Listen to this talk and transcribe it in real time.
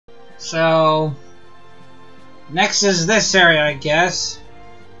So next is this area, I guess.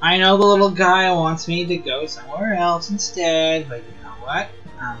 I know the little guy wants me to go somewhere else instead, but you know what?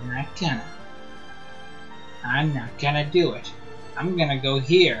 I'm not gonna do it. I'm gonna go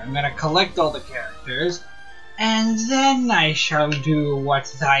here. I'm gonna collect all the characters, and then I shall do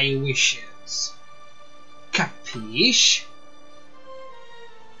what thy wishes. Capiche?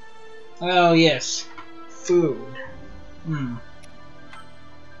 Oh yes, food.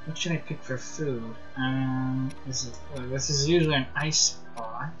 What should I pick for food? This is usually an ice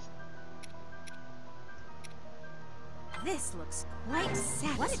spot. This looks quite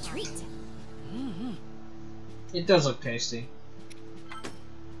satisfying. What a treat! It does look tasty.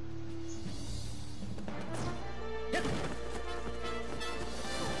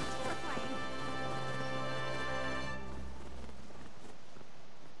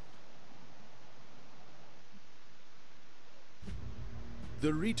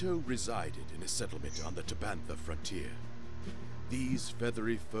 The Rito resided in a settlement on the Tabantha frontier. These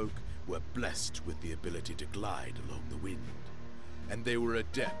feathery folk were blessed with the ability to glide along the wind, and they were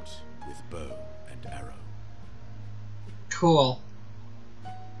adept with bow and arrow. Cool.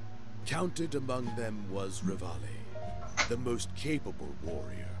 Counted among them was Rivale, the most capable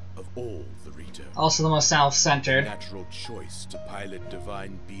warrior of all the Rito. Also the most self-centered. Natural choice to pilot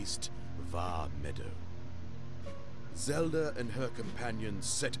divine beast Va Meadow. Zelda and her companions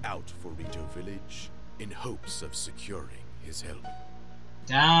set out for Rito Village in hopes of securing his help.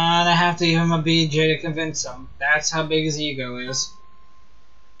 I have to give him a BJ to convince him. That's how big his ego is.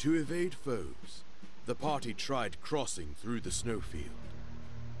 To evade foes, the party tried crossing through the snowfield,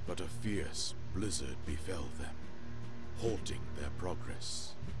 but a fierce blizzard befell them, halting their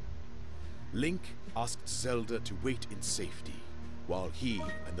progress. Link asked Zelda to wait in safety while he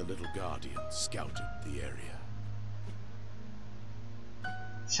and the little guardian scouted the area.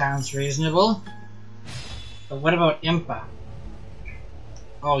 Sounds reasonable. But what about Impa?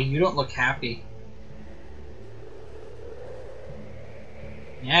 Oh, you don't look happy.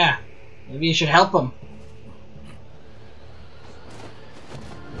 Yeah, maybe you should help him.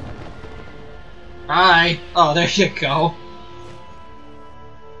 Bye. Oh, there you go.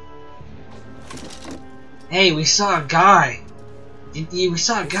 Hey, we saw a guy. We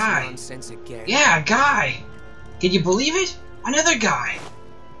saw a guy. Nonsense again. Yeah, a guy. Can you believe it? Another guy.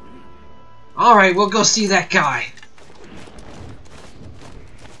 Alright, we'll go see that guy.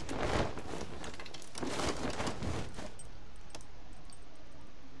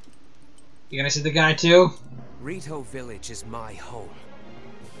 You gonna see the guy too? Rito Village is my home.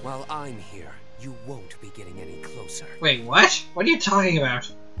 While I'm here, you won't be getting any closer. Wait, what? What are you talking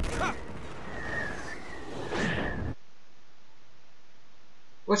about?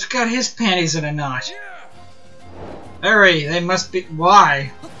 What's got his panties in a knot? Hurry, they must be—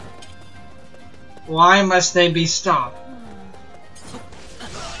 why? Why must they be stopped?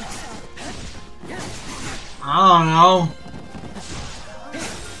 I don't know.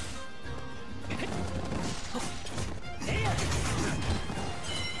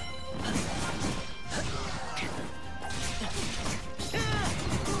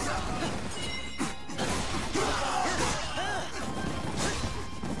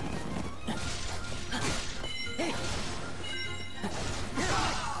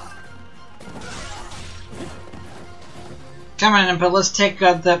 Come on, but let's take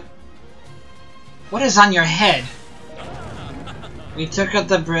the... What is on your head? We took out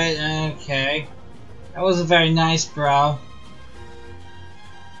the bridge. Okay. That was very nice, bro.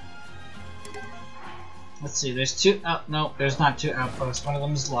 Let's see, there's two... Oh, no, there's not two outposts. One of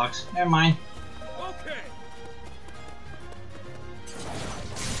them is locked. Never mind. Okay.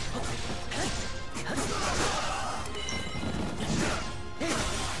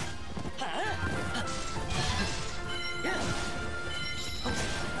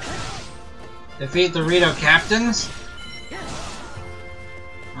 Defeat the Rito captains?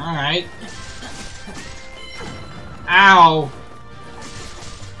 Alright. Ow!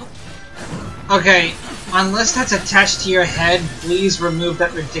 Okay, unless that's attached to your head, please remove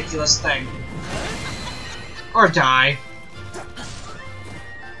that ridiculous thing. Or die.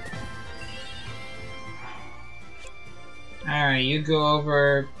 Alright, you go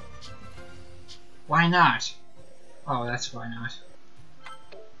over... Why not? Oh, that's why not.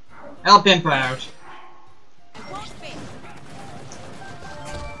 Help Impa out.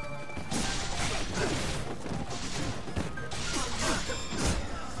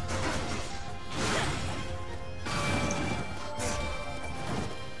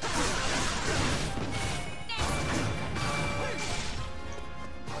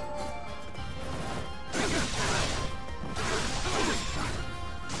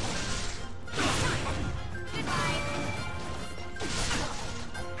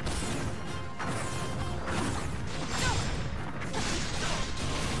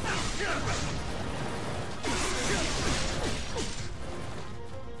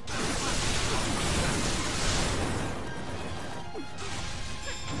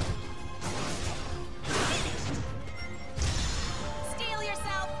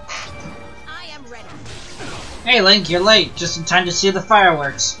 Hey Link, you're late. Just in time to see the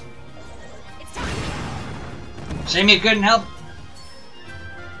fireworks. Shame you couldn't help.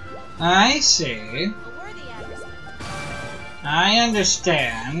 I see. I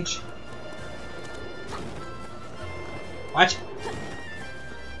understand. What?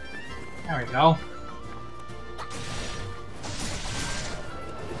 There we go.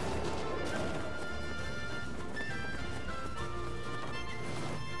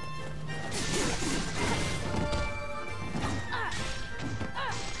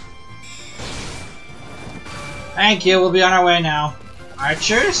 Thank you, we'll be on our way now.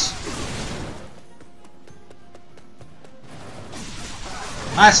 Archers?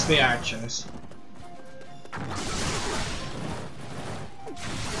 Must be archers.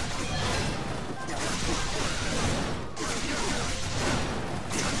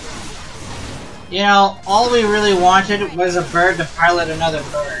 You know, all we really wanted was a bird to pilot another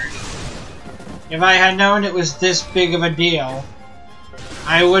bird. If I had known it was this big of a deal,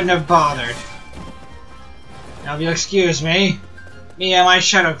 I wouldn't have bothered. Now if you'll excuse me, me and my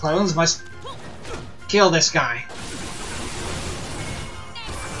shadow clones must kill this guy.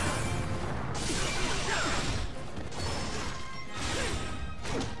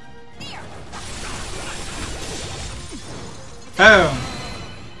 Boom.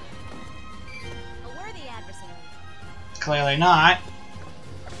 A worthy adversary. Clearly not.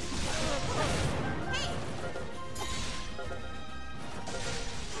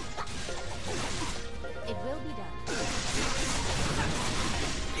 It will be done.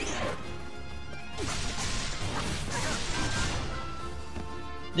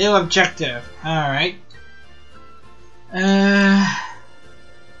 New objective. Alright. I'm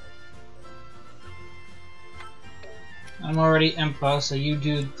already Impo, so you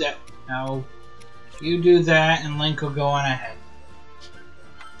do that. No. You do that, and Link will go on ahead.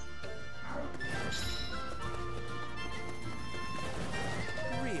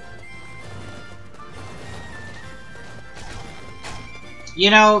 You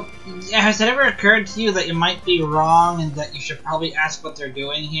know, has it ever occurred to you that you might be wrong and that you should probably ask what they're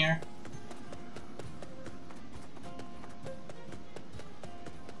doing here?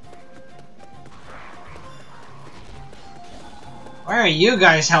 Why are you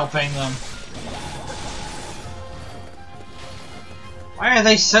guys helping them? Why are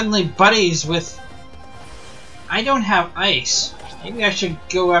they suddenly buddies with... I don't have ice. Maybe I should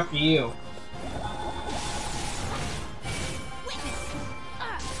go after you.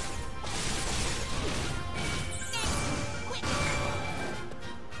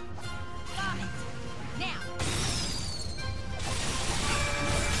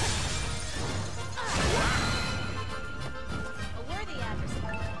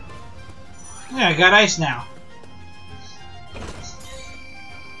 Yeah, I got ice now.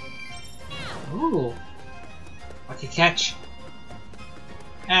 Ooh. Lucky catch.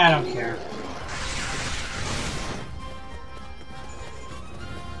 I don't care.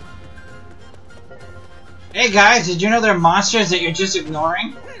 Hey guys, did you know there are monsters that you're just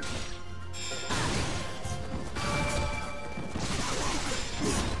ignoring?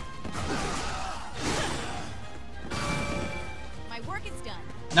 My work is done.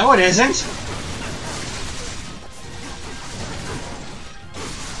 No, it isn't.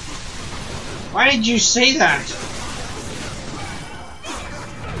 Why did you say that?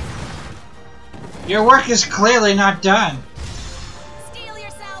 Your work is clearly not done. Steel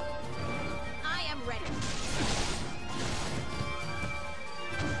yourself. I am ready.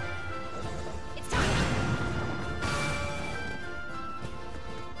 It's time.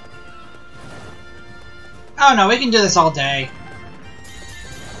 Oh no, we can do this all day.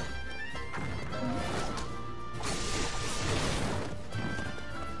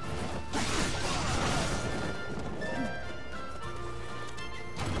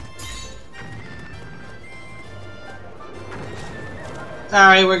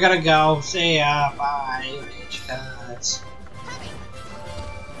 Sorry, we're gonna go. See ya. Bye, bitch cuts.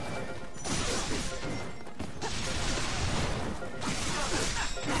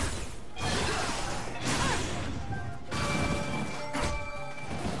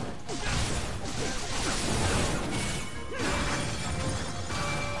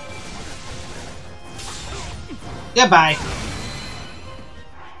 Goodbye.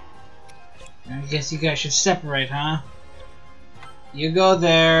 I guess you guys should separate, huh? You go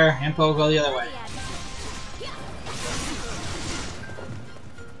there, Impo go the other way.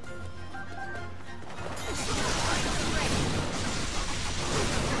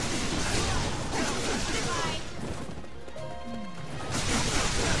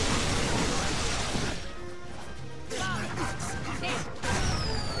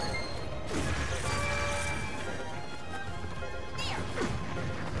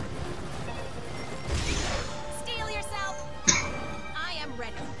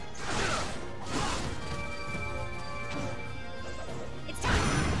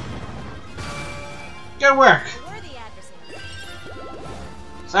 Good work. Worthy adversary.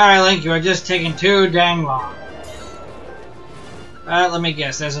 Sorry, Link, you are just taking too dang long. Let me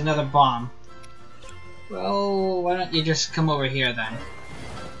guess, there's another bomb. Well, why don't you just come over here then?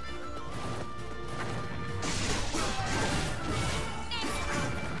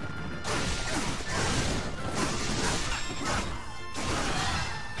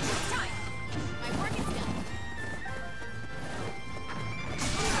 My work is done.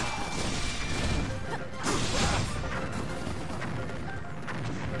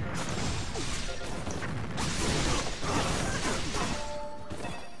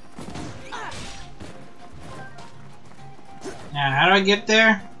 Now, how do I get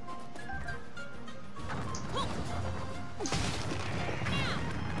there?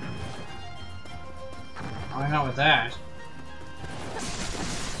 Why not with that?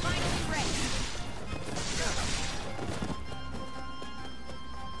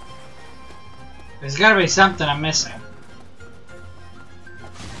 There's gotta be something I'm missing.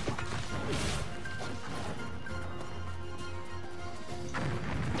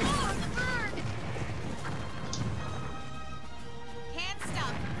 Can't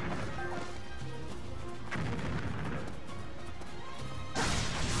stop.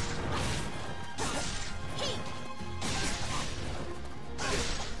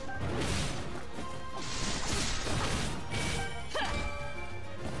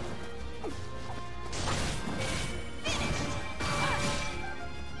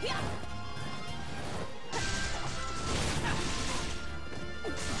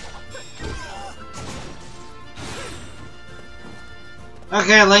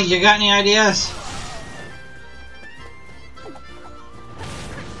 Okay, Link, you got any ideas?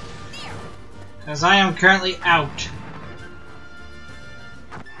 Because I am currently out.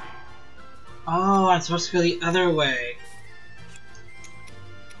 Oh, I'm supposed to go the other way.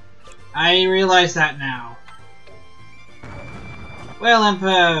 I realize that now. Well,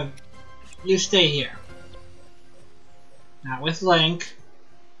 Imp, you stay here. Not with Link.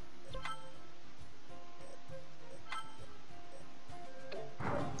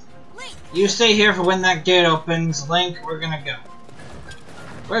 You stay here for when that gate opens. Link, we're gonna go.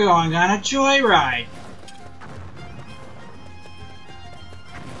 We're going on a joyride.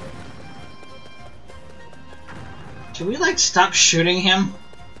 Should we, like, stop shooting him?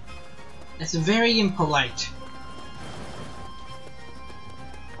 It's very impolite.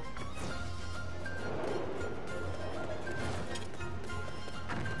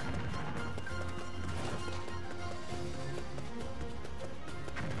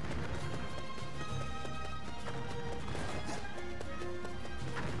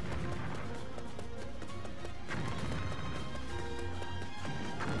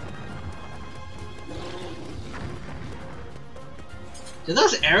 Did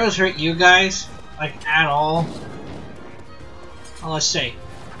those arrows hurt you guys? Like, at all? Oh, let's see.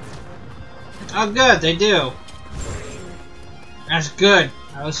 Oh good, they do. That's good.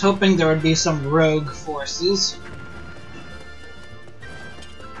 I was hoping there would be some rogue forces.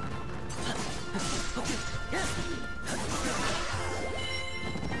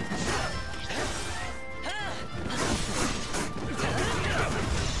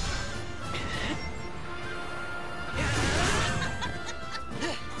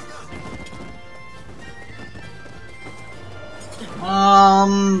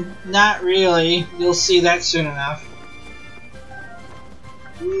 Not really. You'll see that soon enough.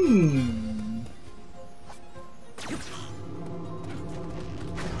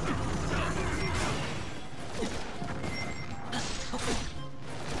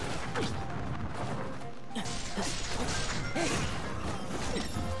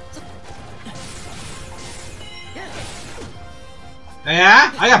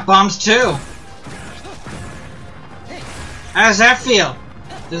 Yeah? I got bombs too. How does that feel?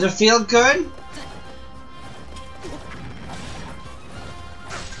 Does it feel good?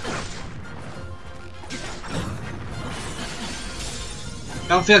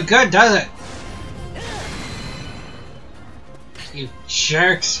 Don't feel good, does it? You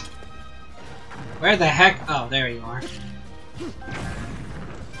jerks. Where the heck? Oh, there you are.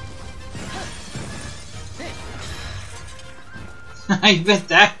 I bet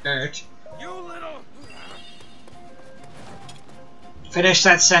that hurt. Finish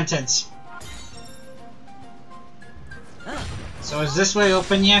that sentence. So is this way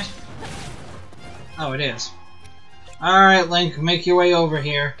open yet? Oh, it is. Alright, Link, make your way over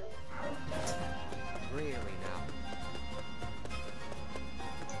here. Really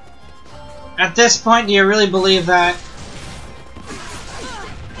now? At this point, do you really believe that?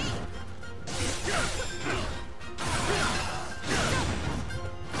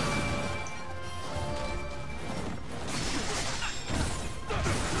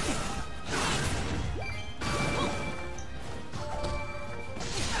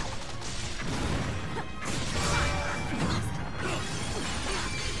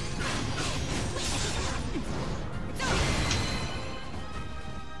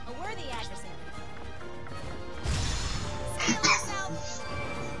 worthy adversary. Steel yourself.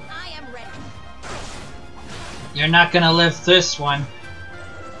 I am ready. You're not gonna live this one.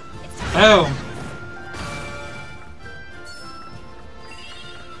 It's time. Boom.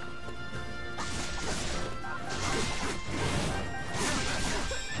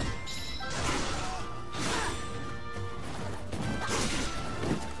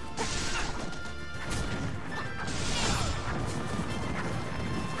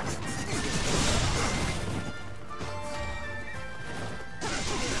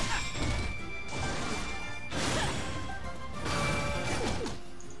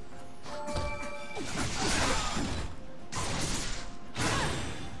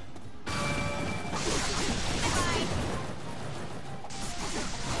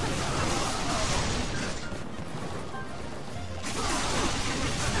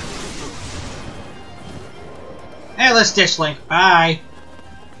 Hey, let's ditch Link. Bye.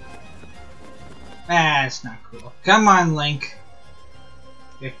 Ah, it's not cool. Come on, Link.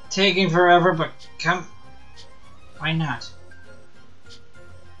 You're taking forever, but come... Why not?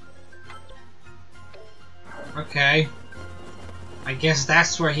 Okay. I guess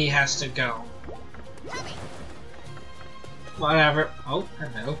that's where he has to go. Whatever. Oh,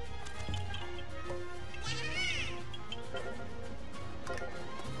 hello.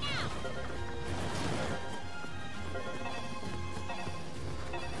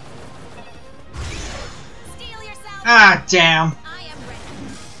 Steel yourself. Ah, damn. I am ready.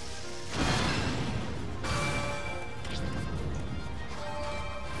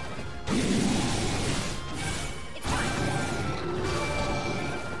 It's time.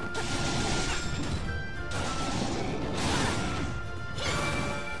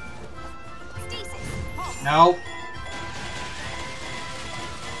 Stasis. Halt. Nope.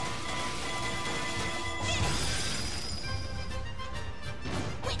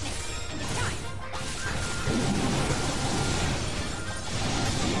 Witness. It's time.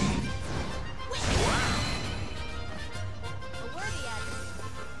 A worthy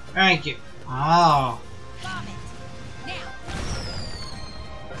adversary. Thank you. Oh. Vomit. Now.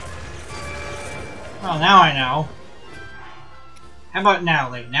 Well, now I know. How about now,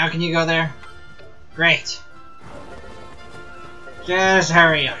 Link? Now can you go there? Great. Just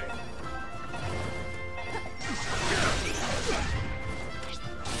hurry up.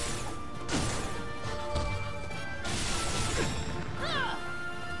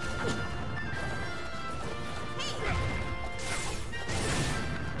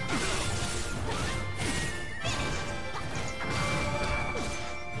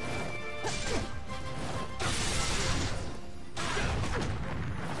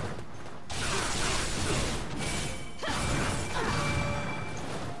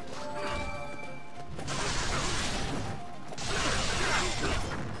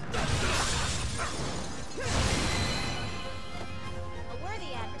 A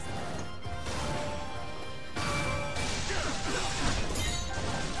worthy adversary.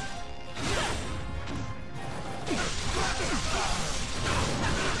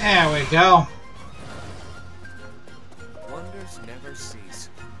 There we go. Wonders never cease.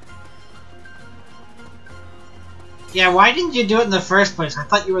 Yeah, why didn't you do it in the first place? I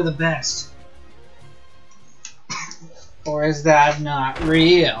thought you were the best. Or is that not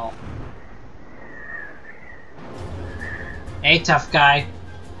real? Hey, tough guy.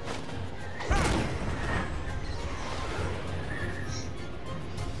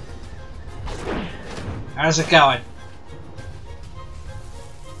 How's it going?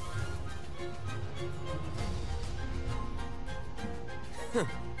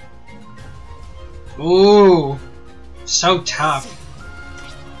 Ooh, so tough.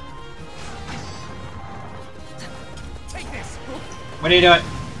 What are you doing?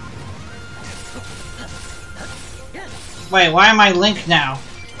 Wait, why am I Link now?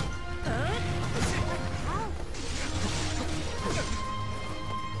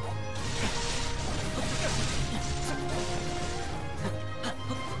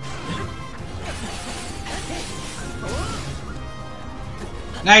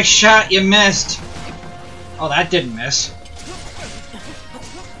 Nice shot, you missed. Oh, that didn't miss.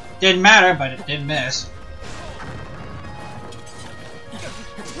 Didn't matter, but it did miss.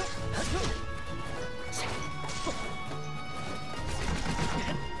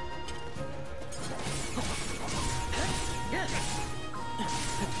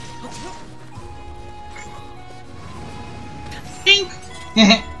 Dink!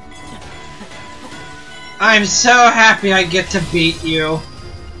 I'm so happy I get to beat you.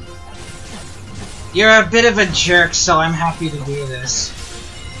 You're a bit of a jerk, so I'm happy to do this.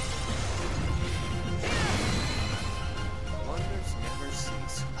 Wonders never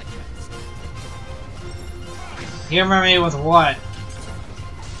cease. Humor me with what?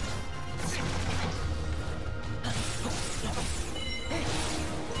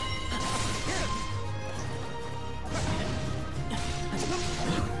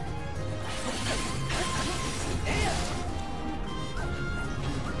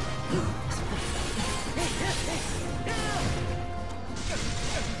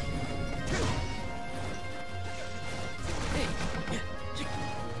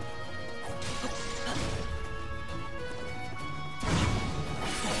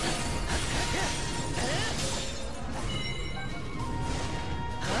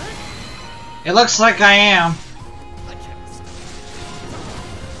 It looks like I am.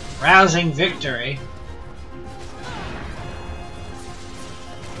 Rousing victory.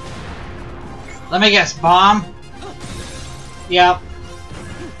 Let me guess, bomb? Yep.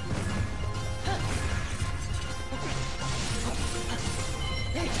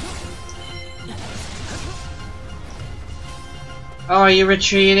 Oh, are you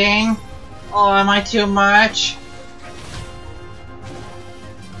retreating? Oh, am I too much?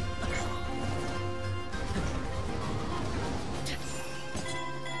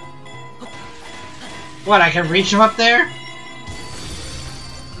 What, I can reach him up there?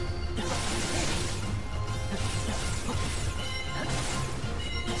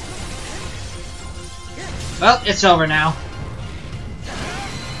 Well, it's over now.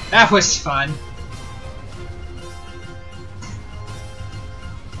 That was fun.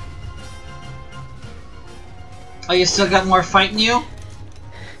 Oh, you still got more fight in you?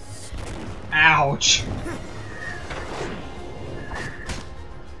 Ouch.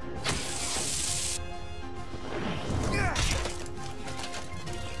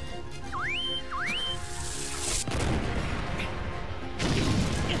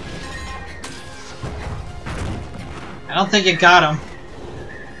 I don't think you got him.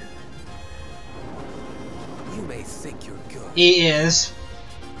 You may think you're good. He is.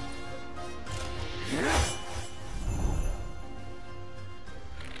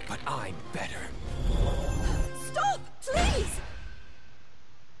 But I'm better. Stop, please!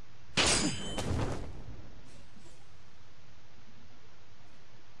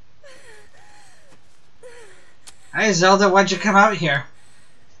 Hi Zelda, why'd you come out here?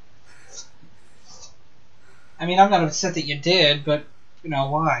 I mean, I'm not upset that you did, but, you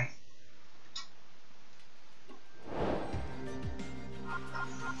know, why?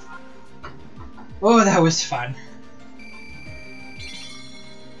 Oh, that was fun.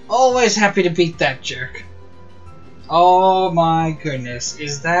 Always happy to beat that jerk. Oh my goodness,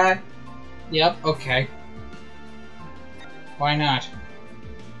 is that... Yep, okay. Why not?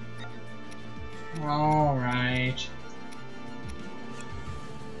 Alright.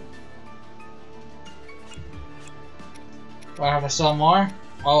 Do I have to sell more?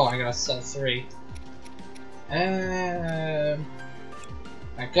 Oh, I gotta sell 3. That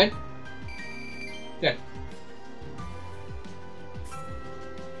good? Good.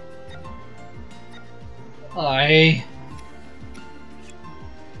 Hi.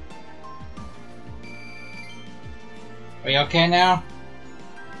 Are you okay now?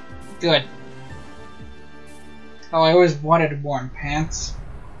 Good. Oh, I always wanted warm pants.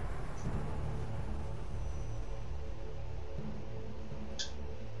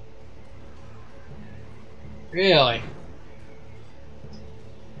 Really?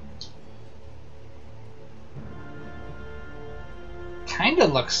 Kinda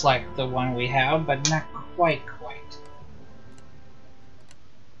looks like the one we have, but not quite.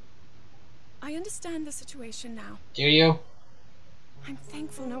 I understand the situation now. Do you? I'm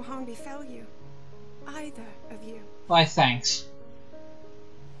thankful no harm befell you. Either of you. Why, thanks.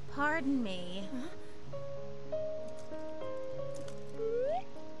 Pardon me. Huh?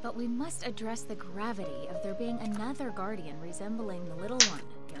 But we must address the gravity of there being another guardian resembling the little one,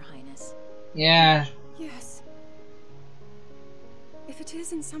 Your Highness. Yeah. Yes. If it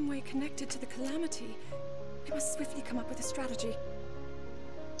is in some way connected to the Calamity, we must swiftly come up with a strategy.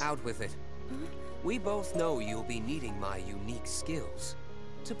 Out with it. Huh? We both know you'll be needing my unique skills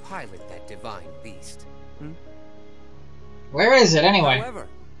to pilot that divine beast. Where is it anyway? However,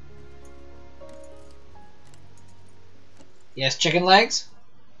 Yes, chicken legs?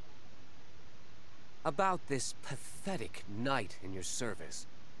 about this pathetic knight in your service,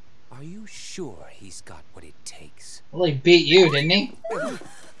 are you sure he's got what it takes? Well, he beat you, didn't he?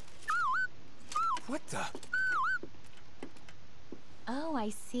 What the? Oh, I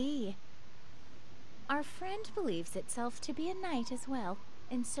see. Our friend believes itself to be a knight as well,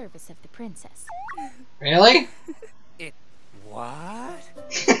 in service of the princess. Really? What?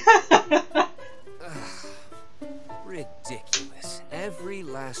 Ridiculous. Every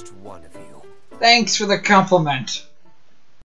last one of you. Thanks for the compliment.